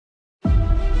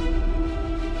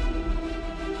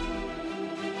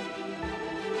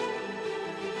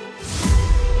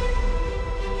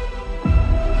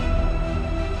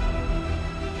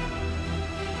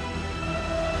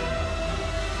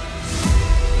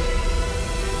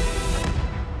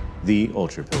the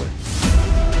Ultra Pillar.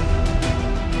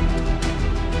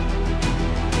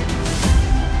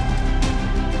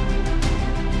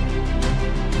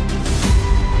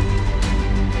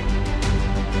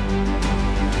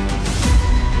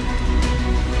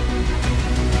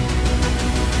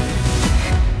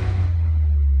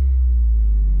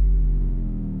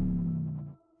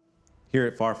 Here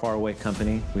at Far, Far Away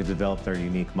Company, we've developed our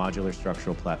unique modular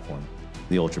structural platform,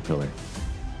 the Ultra Pillar.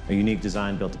 A unique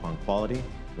design built upon quality,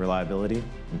 reliability,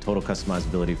 and total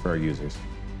customizability for our users.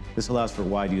 This allows for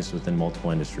wide use within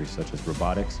multiple industries such as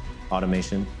robotics,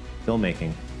 automation,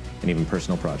 filmmaking, and even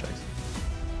personal projects.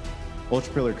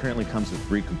 Ultra Pillar currently comes with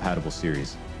 3 compatible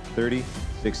series, 30,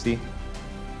 60,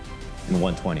 and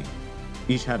 120,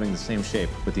 each having the same shape,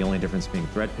 with the only difference being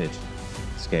thread pitch,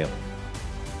 scale.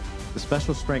 The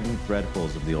special strengthened thread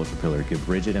holes of the Ultra Pillar give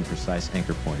rigid and precise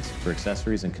anchor points for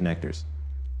accessories and connectors,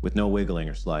 with no wiggling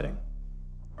or sliding.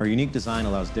 Our unique design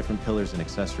allows different pillars and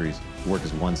accessories to work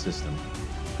as one system.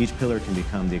 Each pillar can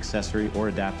become the accessory or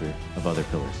adapter of other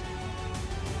pillars.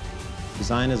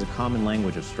 Designed as a common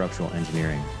language of structural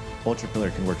engineering, Ultra Pillar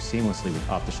can work seamlessly with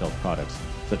off-the-shelf products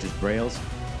such as rails,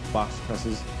 box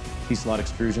trusses, T-slot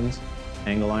extrusions,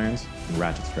 angle irons, and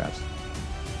ratchet straps.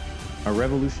 Our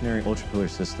revolutionary Ultra Pillar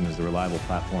system is the reliable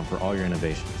platform for all your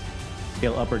innovations.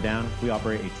 Scale up or down, we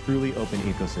operate a truly open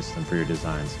ecosystem for your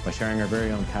designs by sharing our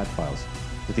very own CAD files,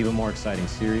 with even more exciting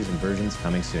series and versions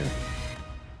coming soon.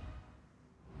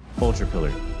 Ultra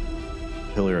Pillar,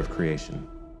 pillar of creation.